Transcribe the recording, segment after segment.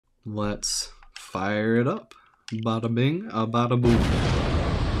Let's fire it up. Bada bing, bada boom.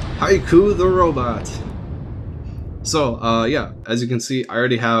 Haiku the Robot. So, yeah, as you can see, I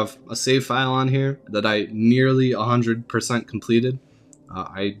already have a save file on here that I nearly 100% completed.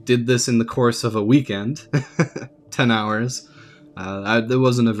 I did this in the course of a weekend, 10 hours. It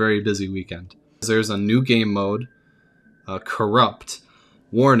wasn't a very busy weekend. There's a new game mode, Corrupt.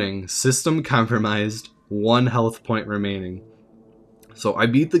 Warning, system compromised, 1 health point remaining. So I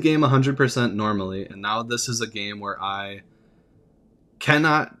beat the game 100% normally, and now this is a game where I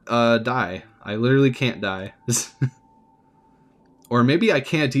cannot die. I literally can't die. Or maybe I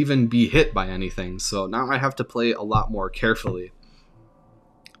can't even be hit by anything, so now I have to play a lot more carefully.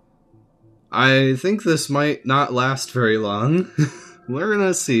 I think this might not last very long. We're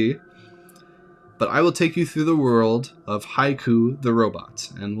gonna see. But I will take you through the world of Haiku the Robot,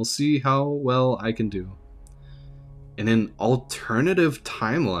 and we'll see how well I can do. In an alternative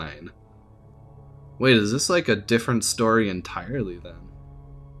timeline. Wait, is this like a different story entirely then?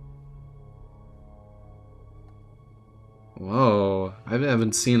 Whoa, I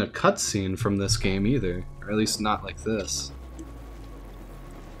haven't seen a cutscene from this game either, or at least not like this.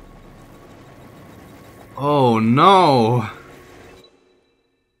 Oh no!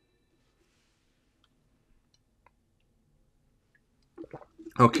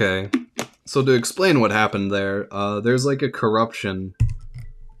 Okay, so to explain what happened there, there's like a corruption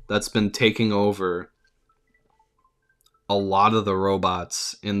that's been taking over a lot of the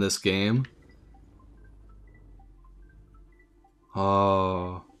robots in this game.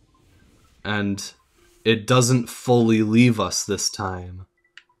 Oh, and it doesn't fully leave us this time.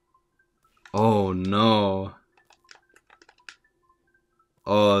 Oh no.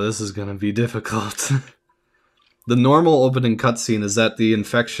 Oh, this is gonna be difficult. The normal opening cutscene is that the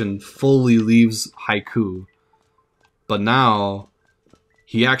infection fully leaves Haiku, but now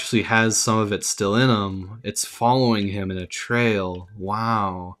he actually has some of it still in him. It's following him in a trail.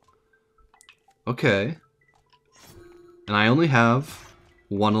 Wow. Okay. And I only have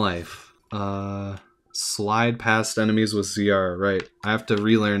 1 life. Slide past enemies with ZR. Right. I have to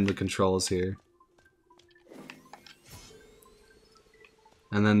relearn the controls here.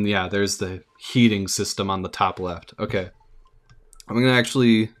 And then, yeah, there's the heating system on the top left. Okay. I'm gonna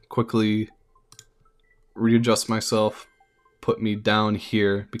actually quickly readjust myself. Put me down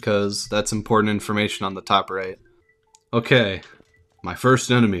here, because that's important information on the top right. Okay. My first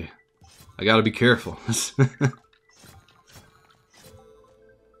enemy. I gotta be careful.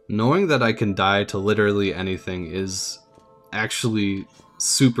 Knowing that I can die to literally anything is actually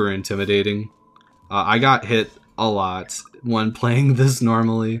super intimidating. I got hit a lot when playing this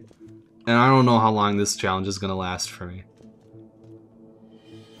normally, and I don't know how long this challenge is gonna last for me.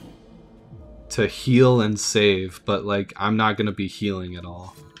 To heal and save, but like, I'm not gonna be healing at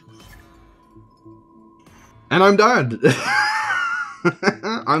all. And I'm dead!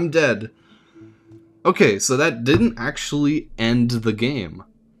 I'm dead. Okay, so that didn't actually end the game.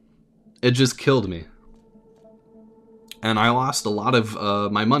 It just killed me. And I lost a lot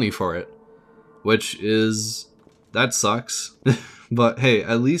of my money for it. Which is... that sucks. But hey,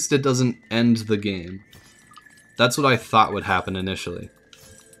 at least it doesn't end the game. That's what I thought would happen initially.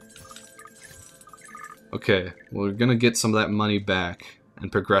 Okay, we're gonna get some of that money back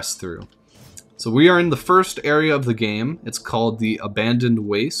and progress through. So we are in the first area of the game. It's called the Abandoned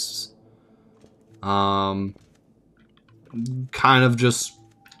Wastes. Kind of just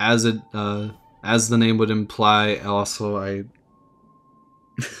as it as the name would imply. Also,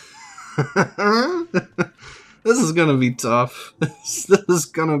 this is gonna be tough. This is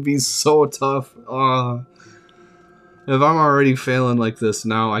gonna be so tough. If I'm already failing like this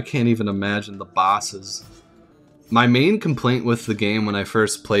now, I can't even imagine the bosses. My main complaint with the game when I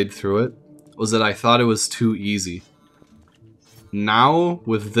first played through it was that I thought it was too easy. Now,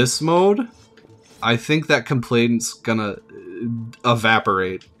 with this mode, I think that complaint's gonna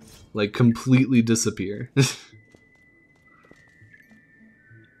evaporate. Like, completely disappear.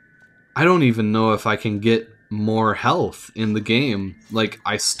 I don't even know if I can get more health in the game. Like,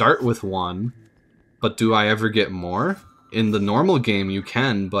 I start with 1, but do I ever get more? In the normal game you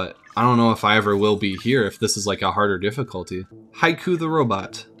can, but I don't know if I ever will be here if this is like a harder difficulty. Haiku the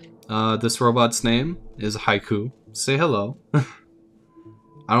Robot. This robot's name is Haiku. Say hello.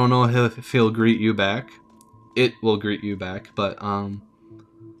 I don't know if he'll greet you back. It will greet you back, but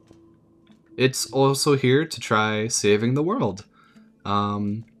it's also here to try saving the world.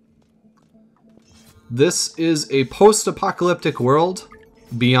 This is a post-apocalyptic world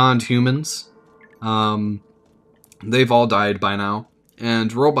beyond humans. They've all died by now,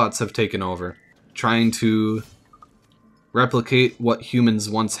 and robots have taken over, trying to replicate what humans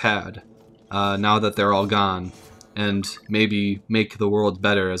once had, now that they're all gone, and maybe make the world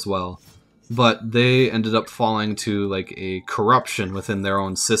better as well. But they ended up falling to like a corruption within their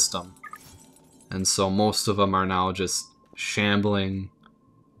own system. And so most of them are now just shambling,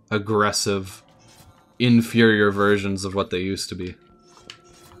 aggressive, inferior versions of what they used to be.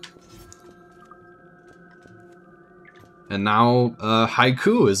 And now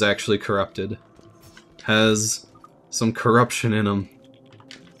Haiku is actually corrupted. Has some corruption in him.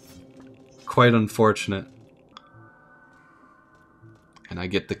 Quite unfortunate. And I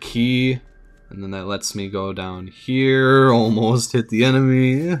get the key, and then that lets me go down here, almost hit the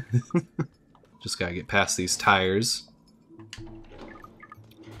enemy. Just gotta get past these tires.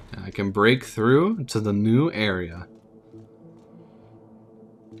 And I can break through to the new area.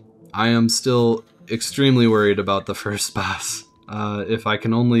 I am still extremely worried about the first boss. If I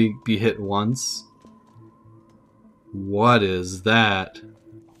can only be hit once. What is that?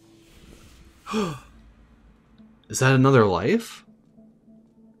 Is that another life?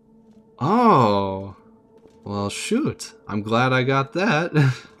 Oh. Well, shoot. I'm glad I got that.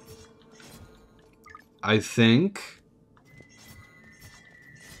 I feel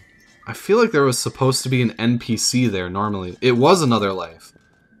like there was supposed to be an NPC there normally. It was another life.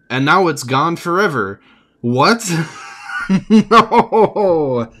 And now it's gone forever. What?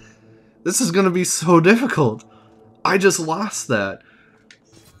 No! This is gonna be so difficult. I just lost that.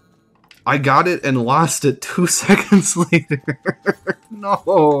 I got it and lost it 2 seconds later.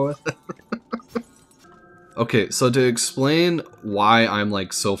 No. Okay, so to explain why I'm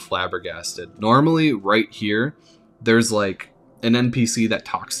like so flabbergasted. Normally right here, there's like an NPC that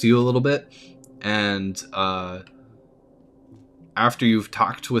talks to you a little bit. And after you've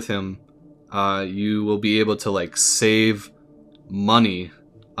talked with him, you will be able to like save money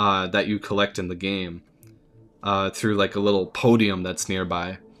that you collect in the game. Through like a little podium that's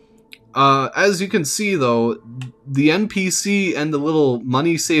nearby. As you can see though, the NPC and the little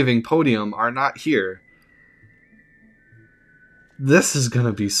money-saving podium are not here. This is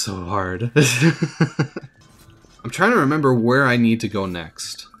gonna be so hard. I'm trying to remember where I need to go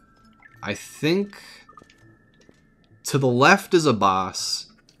next. I think to the left is a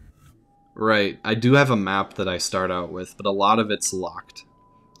boss. Right, I do have a map that I start out with, but a lot of it's locked.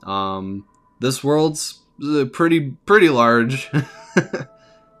 This world's pretty large.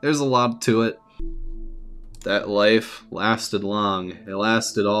 There's a lot to it. That life lasted long. It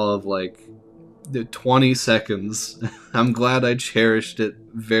lasted all of like 20 seconds. I'm glad I cherished it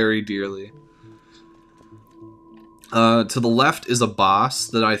very dearly. To the left is a boss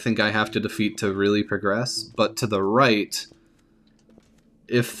that I think I have to defeat to really progress, but to the right,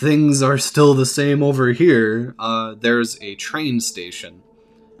 if things are still the same over here, there's a train station,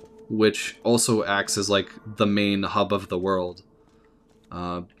 which also acts as like the main hub of the world.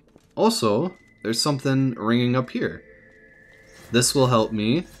 Also, there's something ringing up here. This will help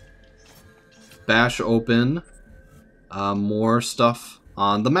me bash open more stuff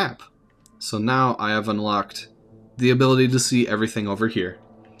on the map. So now I have unlocked the ability to see everything over here.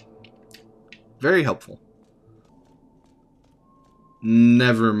 Very helpful.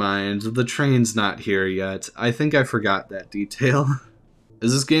 Never mind, the train's not here yet. I think I forgot that detail.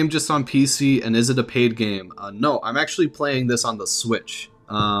 Is this game just on PC, and is it a paid game? No, I'm actually playing this on the Switch.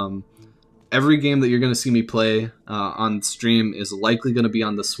 Every game that you're going to see me play on stream is likely going to be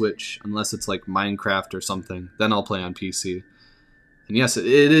on the Switch, unless it's like Minecraft or something. Then I'll play on PC. And yes, it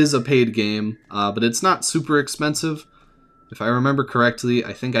is a paid game, but it's not super expensive. If I remember correctly,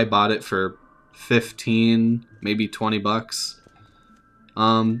 I think I bought it for 15, maybe 20 bucks.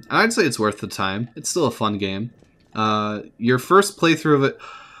 And I'd say it's worth the time. It's still a fun game. Your first playthrough of it...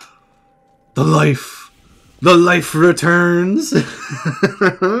 The life returns!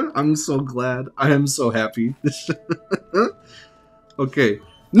 I'm so glad. I am so happy. Okay.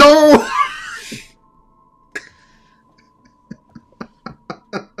 No!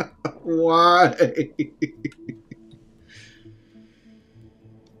 Why?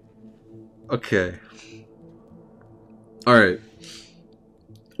 Okay. Alright.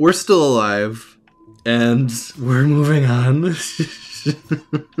 We're still alive, and we're moving on.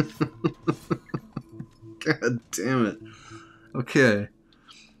 God damn it. Okay.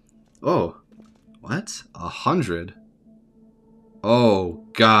 Oh. What? 100? Oh,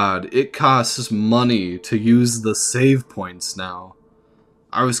 God. It costs money to use the save points now.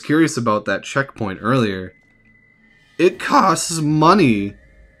 I was curious about that checkpoint earlier. It costs money.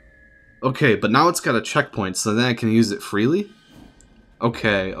 Okay, but now it's got a checkpoint, so then I can use it freely?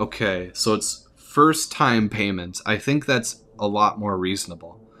 Okay, okay. So it's first time payment. I think that's a lot more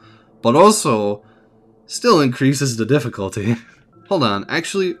reasonable. But also, Still increases the difficulty. Hold on,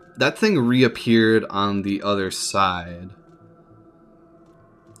 actually, that thing reappeared on the other side.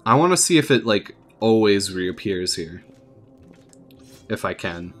 I want to see if it, like, always reappears here. If I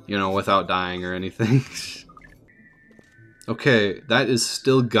can, you know, without dying or anything. Okay, that is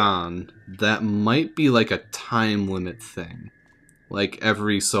still gone. That might be like a time limit thing. Like,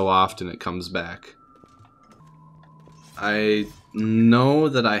 every so often it comes back. I know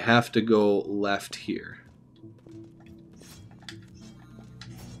that I have to go left here.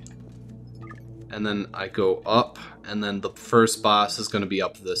 And then I go up, and then the first boss is going to be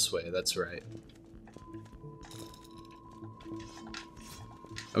up this way, that's right.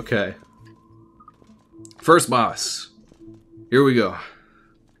 Okay. First boss. Here we go.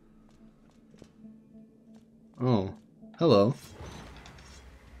 Oh, hello.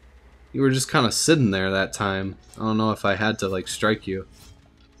 You were just kind of sitting there that time. I don't know if I had to, like, strike you.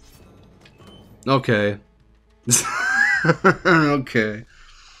 Okay. Okay.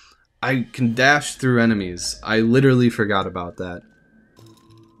 I can dash through enemies. I literally forgot about that.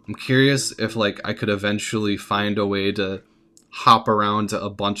 I'm curious if, like, I could eventually find a way to hop around to a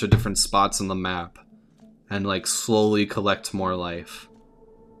bunch of different spots on the map and, like, slowly collect more life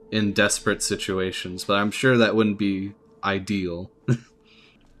in desperate situations, but I'm sure that wouldn't be ideal.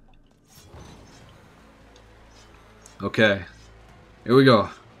 Okay, here we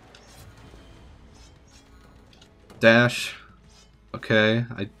go. Dash. Okay,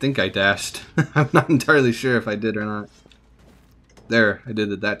 I think I dashed. I'm not entirely sure if I did or not. There, I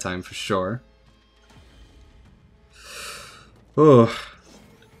did it that time for sure. Oh.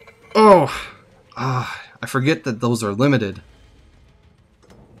 Oh! Ah, I forget that those are limited.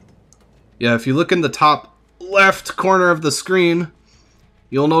 Yeah, if you look in the top left corner of the screen,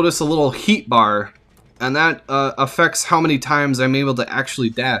 you'll notice a little heat bar. And that affects how many times I'm able to actually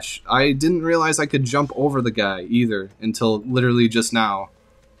dash. I didn't realize I could jump over the guy either until literally just now.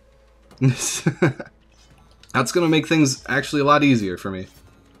 That's gonna make things actually a lot easier for me.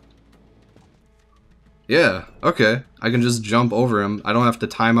 Yeah, okay. I can just jump over him. I don't have to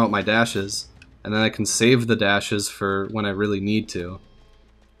time out my dashes. And then I can save the dashes for when I really need to.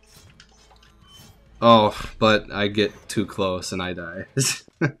 Oh, but I get too close and I die.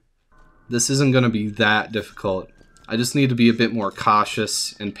 This isn't going to be that difficult. I just need to be a bit more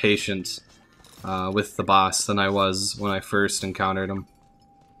cautious and patient with the boss than I was when I first encountered him.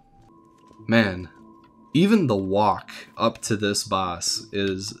 Man, even the walk up to this boss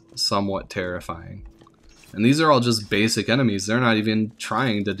is somewhat terrifying. And these are all just basic enemies. They're not even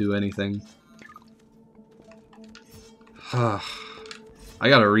trying to do anything. I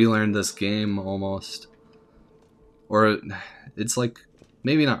gotta relearn this game almost. Or it's like...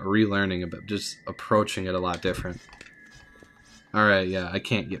 maybe not relearning it, but just approaching it a lot different. Alright, yeah, I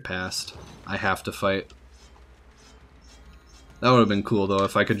can't get past. I have to fight. That would have been cool, though,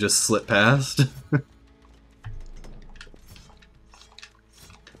 if I could just slip past.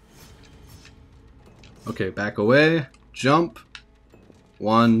 Okay, back away. Jump.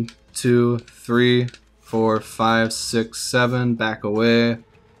 1, 2, 3, 4, 5, 6, 7. Back away.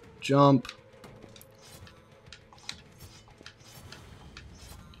 Jump.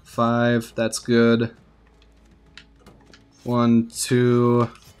 5, that's good. 1, 2,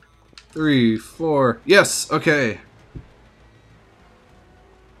 3, 4. Yes, okay.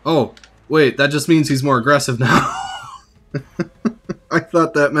 Oh, wait, that just means he's more aggressive now. I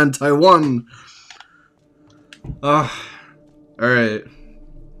thought that meant I won. Alright.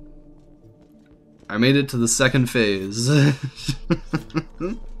 I made it to the second phase.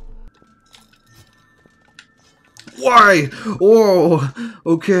 Why? Oh,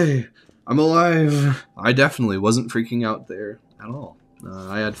 okay. I'm alive. I definitely wasn't freaking out there at all.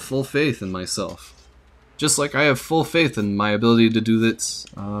 I had full faith in myself. Just like I have full faith in my ability to do this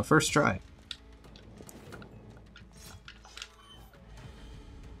first try.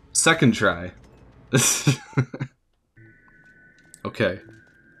 Second try. Okay.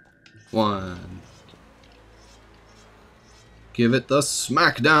 1. Give it the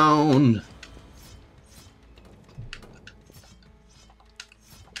smackdown.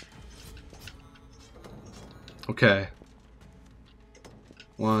 Okay.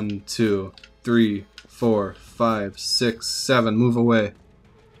 1, 2, 3, 4, 5, 6, 7. Move away.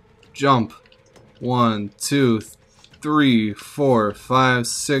 Jump. 1, 2, 3, 4, 5,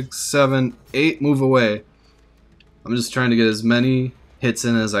 6, 7, 8. Move away. I'm just trying to get as many hits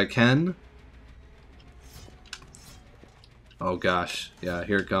in as I can. Oh gosh. Yeah,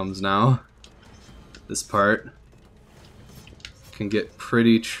 here it comes now. This part can get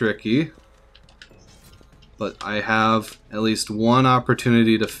pretty tricky. But I have at least one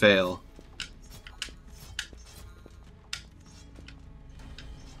opportunity to fail.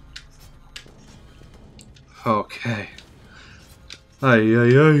 Okay. Ay,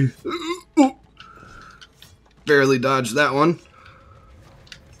 ay, ay. Ooh. Barely dodged that one.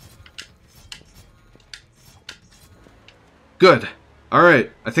 Good.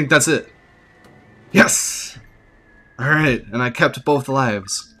 Alright, I think that's it. Yes! Alright, and I kept both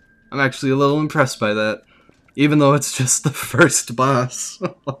lives. I'm actually a little impressed by that. Even though it's just the first boss.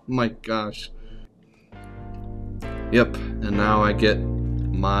 Oh my gosh. Yep, and now I get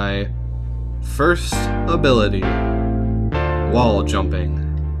my first ability. Wall jumping.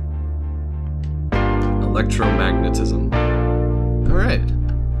 Electromagnetism. Alright.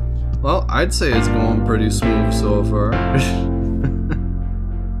 Well, I'd say it's going pretty smooth so far.